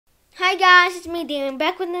Hi guys, it's me Damon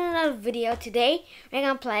back with another video. Today we're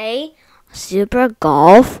gonna play Super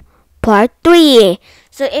Golf Part 3.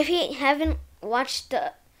 So if you haven't watched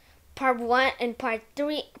the Part 1 and Part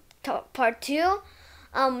 3, Part 2,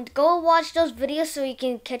 go watch those videos so you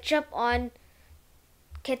can catch up.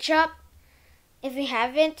 If you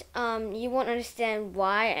haven't, you won't understand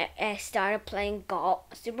why I started playing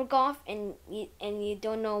Super Golf, and you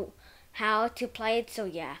don't know how to play it. So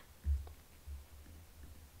yeah.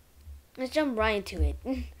 Let's jump right into it.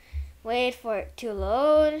 Wait for it to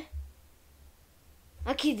load.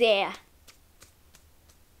 Okay, there.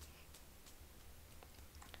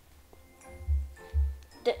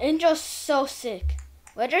 The intro's so sick.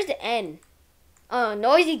 Where's the end? Oh,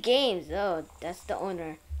 Noisy Games. Oh, that's the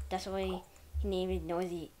owner. That's why he named it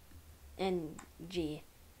Noisy NG.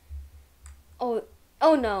 Oh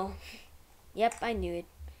no. Yep, I knew it.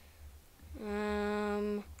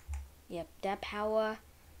 Yep, that power.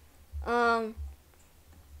 Come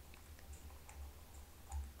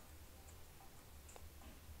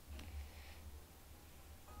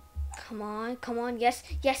on. Yes,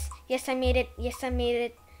 I made it. Yes, I made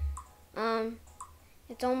it.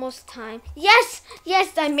 It's almost time. Yes,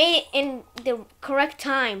 I made it in the correct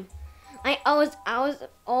time. I was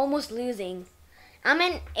almost losing. I'm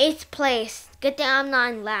in 8th place. Good thing I'm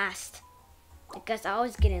not in last, because I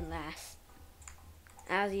was getting last,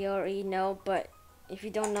 as you already know. But if you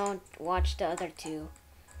don't know, watch the other two.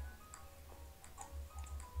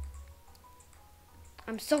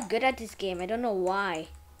 I'm so good at this game. I don't know why.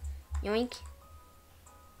 Yoink.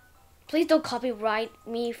 Please don't copyright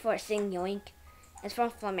me for saying yoink. It's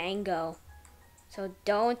from Flamingo. So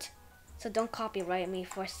don't copyright me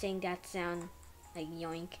for saying that sound like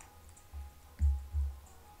yoink.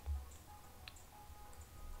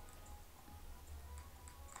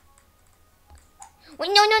 Wait,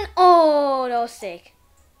 no. Oh, that was sick.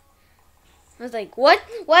 I was like, what?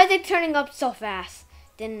 Why is it turning up so fast?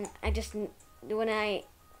 Then when I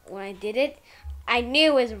did it, I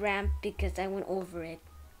knew it was ramp because I went over it.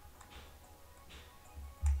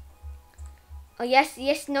 Oh yes,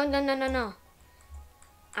 no.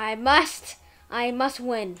 I must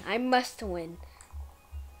win. I must win.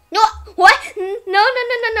 No, what? No.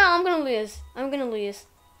 I'm gonna lose.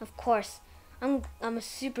 Of course. I'm a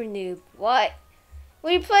super noob. What?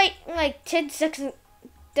 We played like 30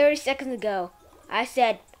 seconds ago. I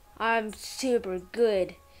said I'm super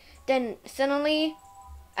good. Then suddenly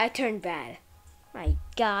I turned bad. My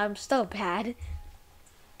God, I'm so bad.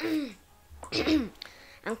 I'm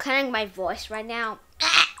clearing my voice right now.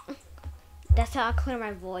 That's how I clear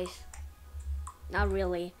my voice. Not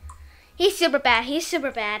really. He's super bad.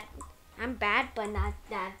 I'm bad, but not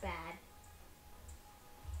that bad.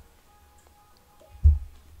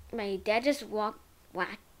 My dad just walked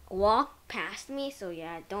past me, so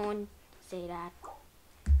yeah, don't say that.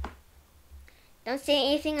 Don't say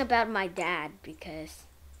anything about my dad, because,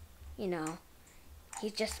 you know,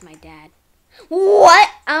 he's just my dad. What?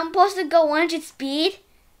 I'm supposed to go 100 speed?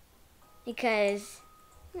 Because,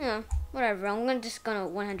 you know, whatever. I'm just gonna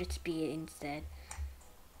 100 speed instead.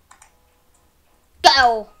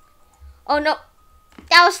 Go! Oh no,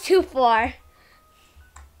 that was too far.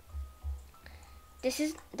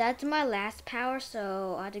 That's my last power,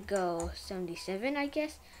 so I had to go 77, I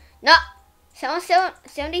guess. No,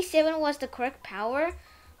 77 was the correct power,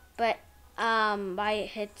 but I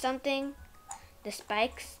hit something, the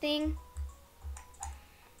spikes thing.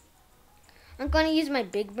 I'm gonna use my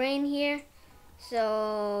big brain here,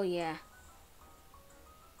 so yeah.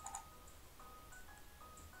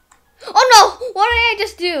 Oh no! What did I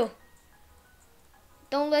just do?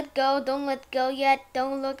 Don't let go yet.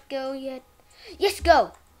 Yes,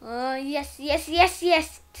 go. Yes.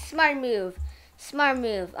 Smart move.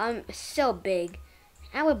 I'm so big.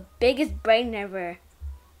 I have the biggest brain ever.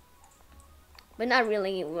 But not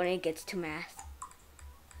really when it gets to math.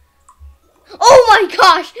 Oh my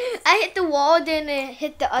gosh! I hit the wall, then I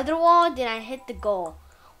hit the other wall, then I hit the goal.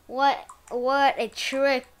 What a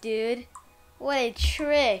trick, dude. What a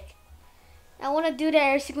trick. I want to do that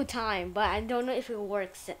every single time, but I don't know if it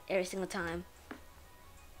works every single time.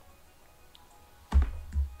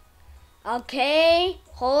 Okay,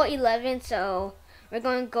 hole 11, so we're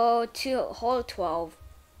going to go to hole 12.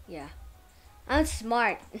 Yeah, I'm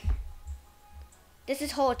smart. This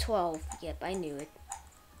is hole 12. Yep, I knew it.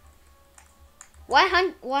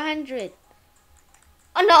 100.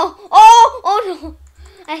 Oh no! Oh no!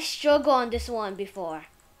 I struggled on this one before.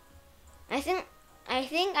 I think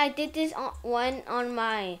I did this one on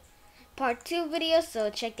my part 2 video,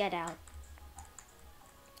 so check that out.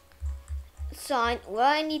 So what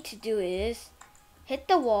I need to do is hit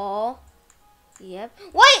the wall, Yep.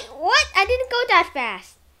 Wait, what? I didn't go that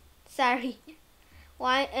fast. Sorry.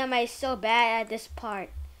 Why am I so bad at this part?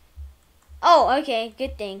 Oh, okay.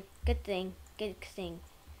 Good thing. Good thing. Good thing.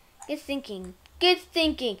 Good thinking. Good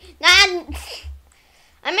thinking. Nah.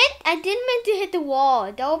 I didn't mean to hit the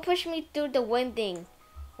wall. That will push me through the wind thing.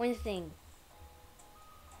 Wind thing.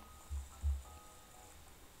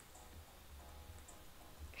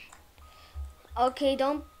 Okay,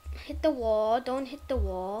 don't hit the wall. Don't hit the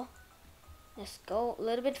wall. Let's go a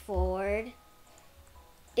little bit forward.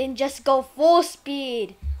 Then just go full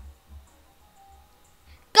speed.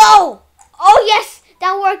 Go! Oh, yes!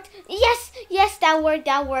 That worked. Yes, yes, that worked.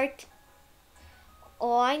 That worked.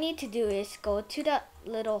 All I need to do is go to the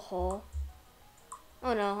little hole.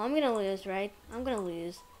 Oh, no. I'm going to lose, right? I'm going to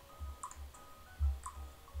lose.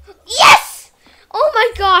 Yes! Oh,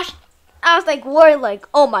 my gosh. I was like worried, like,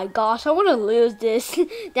 oh, my gosh. I want to lose this.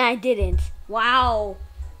 Then I didn't. Wow.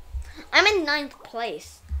 I'm in 9th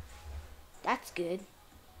place. That's good.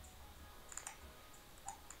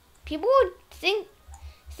 People would think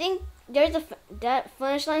there's that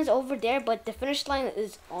finish line's over there, but the finish line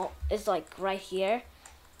is like right here.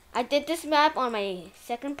 I did this map on my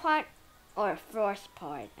second part or first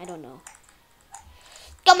part. I don't know.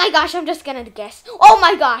 Oh my gosh, I'm just gonna guess. Oh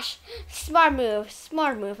my gosh, smart move,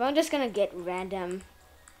 smart move. I'm just gonna get random.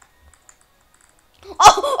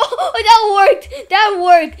 Oh, that worked. That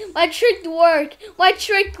worked. My trick worked. My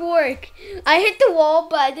trick worked. I hit the wall,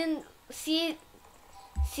 but I didn't see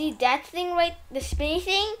that thing right, the spinny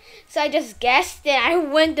thing. So I just guessed that I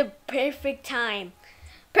went the perfect time.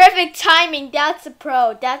 Perfect timing. That's a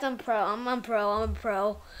pro. That's a pro. I'm a pro. I'm a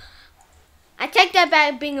pro. I take that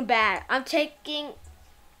back being a bad. I'm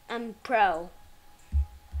pro.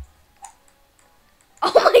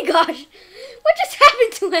 Oh my gosh. What just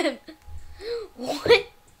happened to him? What?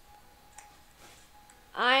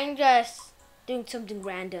 I'm just doing something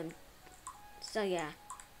random. So yeah.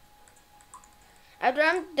 After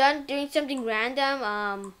I'm done doing something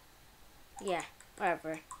random, yeah,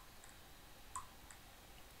 whatever.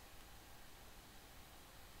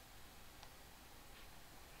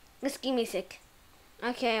 Let's give me sick.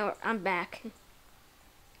 Okay, I'm back.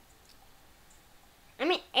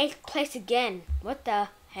 I'm in 8th place again. What the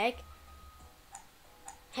heck?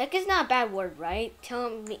 Heck is not a bad word, right?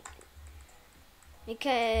 Tell me.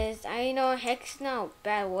 Because I know heck's not a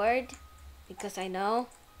bad word. Because I know.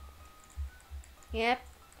 Yep,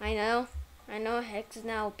 I know. I know heck is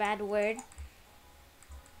now a bad word.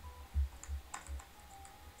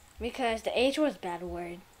 Because the H was a bad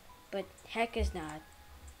word. But heck is not.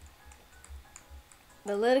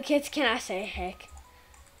 But little kids cannot say heck.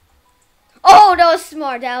 Oh, that was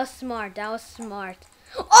smart. That was smart. That was smart.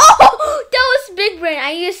 Oh, that was big brain.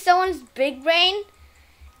 I used someone's big brain.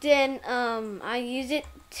 Then, I use it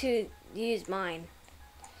to use mine.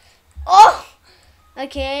 Oh!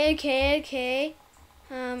 Okay, okay, okay.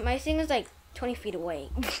 My thing is like 20 feet away.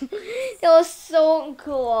 That was so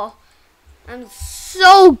cool. I'm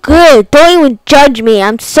so good. Don't even judge me.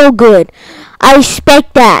 I'm so good. I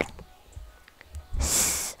respect that.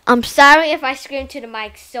 I'm sorry if I scream to the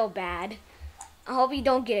mic so bad. I hope you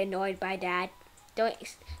don't get annoyed by that. Don't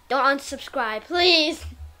unsubscribe, please.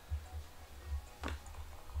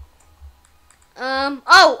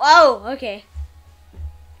 Okay.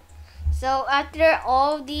 So after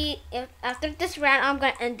this round, I'm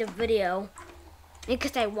gonna end the video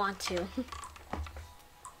because I want to.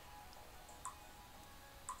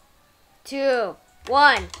 2,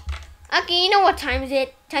 1. Okay, you know what time is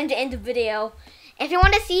it? Time to end the video. If you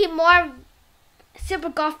want to see more Super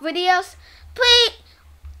Golf videos, please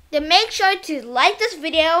then make sure to like this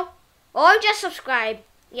video or just subscribe.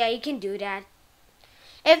 Yeah, you can do that.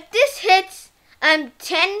 If this hits 10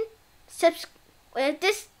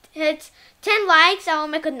 likes, I will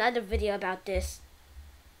make another video about this.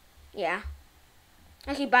 Yeah.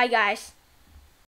 Okay, bye guys.